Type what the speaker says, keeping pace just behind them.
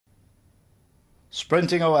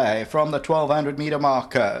sprinting away from the 1200 meter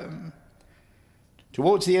marker.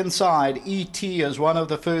 Towards the inside, EETEE is one of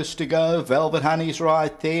the first to go. Velvet Honey's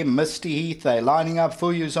right there. Misty Heath, they're lining up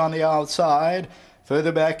for you on the outside.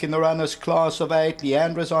 Further back in the runners class of 8,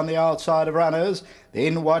 Leandra's on the outside of runners.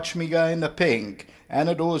 Then Watch Me Go in the pink.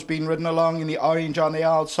 Anador's been ridden along in the orange on the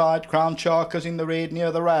outside. Crown Shark is in the red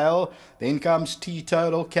near the rail. Then comes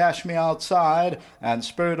Teetotal, Cash Me outside. And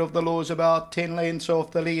Spirit of the Law's about 10 lengths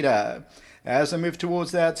off the leader. As they move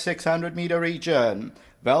towards that 600 meter region,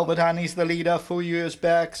 Velvet Honey's the leader, 4 years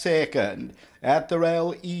back second. At the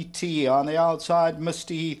rail, EETEE on the outside,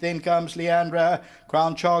 Misty Heath. Then comes Leandra.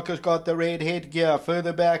 Crown Shark has got the red headgear.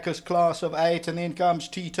 Further back is class of 8, and then comes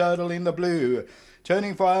Teetotal in the blue.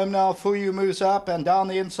 Turning for home now, Fuyu moves up and down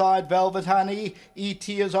the inside, Velvet Honey.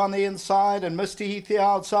 EETEE is on the inside and Misty Heath the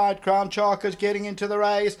outside. Crown Shark is getting into the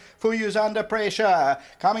race. Fuyu's under pressure.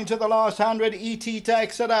 Coming to the last 100, EETEE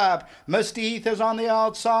takes it up. Misty Heath is on the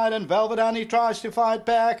outside and Velvet Honey tries to fight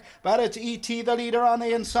back, but it's EETEE the leader on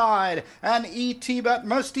the inside. And EETEE, but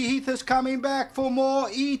Misty Heath is coming back for more.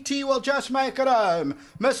 EETEE will just make it home.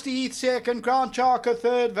 Misty Heath second, Crown Shark a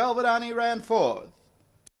third, Velvet Honey ran fourth.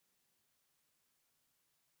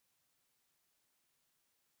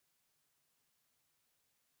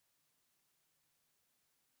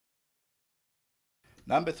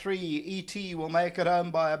 Number 3, EETEE will make it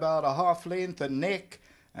home by about a half length and neck.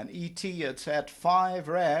 And EETEE, it's at 5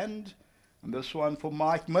 rand. And this one for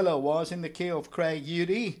Mike Miller was in the care of Craig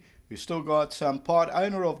Udy, who's still got some part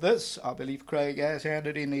owner of this. I believe Craig has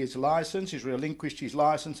handed in his license. He's relinquished his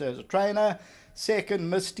license as a trainer. Second,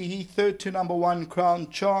 Misty Heath. Third to number 1,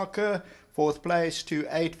 Crown Shark. Fourth place to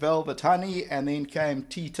 8, Velvet Honey. And then came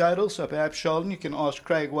Teetotal. So perhaps, Sheldon, you can ask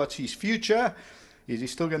Craig what's his future. Is he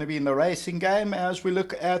still going to be in the racing game as we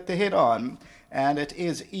look at the head-on? And it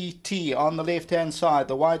is EETEE on the left-hand side,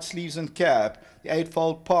 the white sleeves and cap, the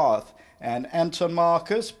eightfold path, and Anton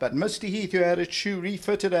Marcus. But Misty Heath, who had its shoe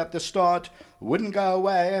refitted at the start, wouldn't go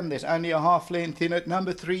away, and there's only a half length in it.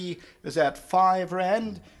 Number 3 is at 5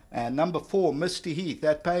 rand. And number 4, Misty Heath,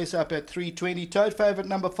 that pays up at 320. Toad favourite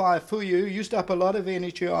number 5, Fuyu, used up a lot of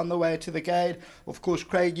energy on the way to the gate. Of course,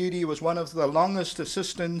 Craig Udy was one of the longest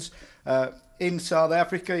assistants in South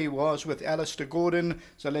Africa. He was with Alistair Gordon.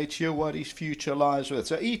 So let's hear what his future lies with.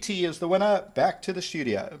 So EETEE is the winner. Back to the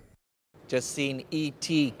studio. Just seen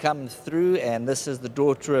EETEE come through, and this is the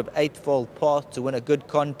daughter of Eightfold Path to win a good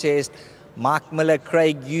contest. Mike Miller,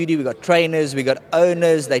 Craig Udy, we got trainers, we got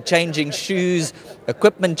owners, they're changing shoes,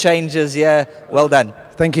 equipment changes here. Well done.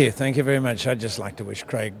 Thank you very much. I'd just like to wish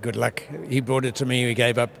Craig good luck. He brought it to me, he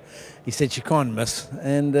gave up. He said she can't miss,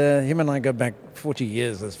 and him and I go back 40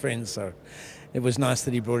 years as friends, so it was nice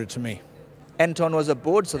that he brought it to me. Anton was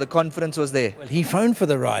aboard, so the confidence was there. Well, he phoned for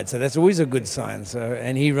the ride, so that's always a good sign.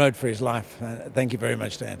 And he rode for his life. Thank you very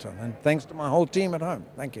much to Anton, and thanks to my whole team at home.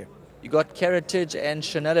 Thank you. You got Caritage and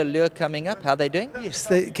Chanel Allure coming up. How are they doing? Yes,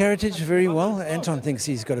 Caritage very well. Anton thinks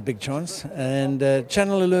he's got a big chance. And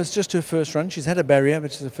Chanel Allure is just her first run. She's had a barrier, but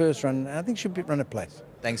it's the first run. I think she'll run a place.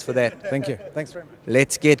 Thanks for that. Thank you. Thanks very much.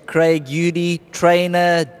 Let's get Craig Udy,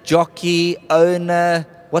 trainer, jockey, owner.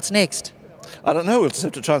 What's next? I don't know. We'll just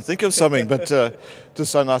have to try and think of something. But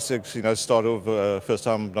just so nice to start off first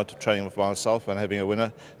time not training with myself and having a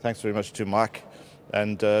winner. Thanks very much to Mike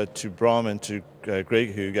and to Bram and to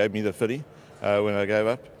Greg, who gave me the filly when I gave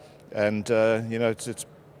up. And it's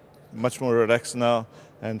much more relaxed now.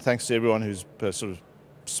 And thanks to everyone who's sort of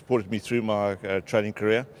supported me through my training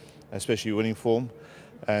career, especially winning form.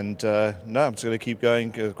 And no, I'm just going to keep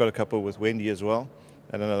going. I've got a couple with Wendy as well,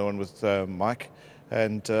 and another one with Mike.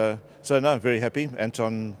 And so no, I'm very happy.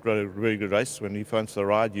 Anton rode a really good race. When he phones the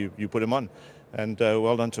ride, you put him on. And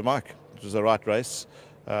well done to Mike. It was the right race.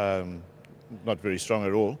 Not very strong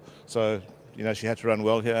at all. So, she had to run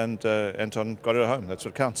well here, and Anton got her home. That's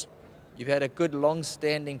what counts. You've had a good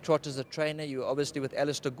long-standing trot as a trainer. You were obviously with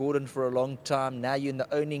Alistair Gordon for a long time. Now you're in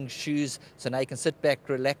the owning shoes, so now you can sit back,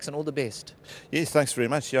 relax, and all the best. Yes, thanks very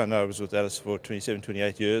much. Yeah, no, I was with Alistair for 27,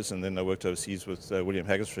 28 years, and then I worked overseas with William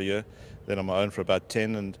Haggis for a year. Then on my own for about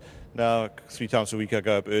 10, and now 3 times a week I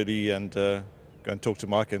go up early and go and talk to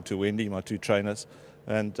Mike and to Wendy, my 2 trainers,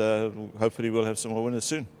 and hopefully we'll have some more winners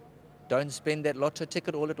soon. Don't spend that lotto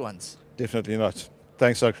ticket all at once. Definitely not.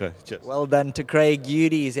 Thanks, okay. Cheers. Well done to Craig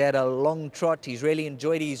Udy. He's had a long trot. He's really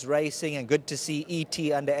enjoyed his racing, and good to see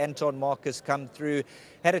EETEE under Anton Marcus come through.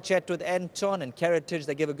 Had a chat with Anton and Caritage.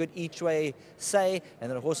 They give a good each way say, and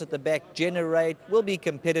then a horse at the back, Generate, will be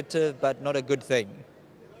competitive, but not a good thing.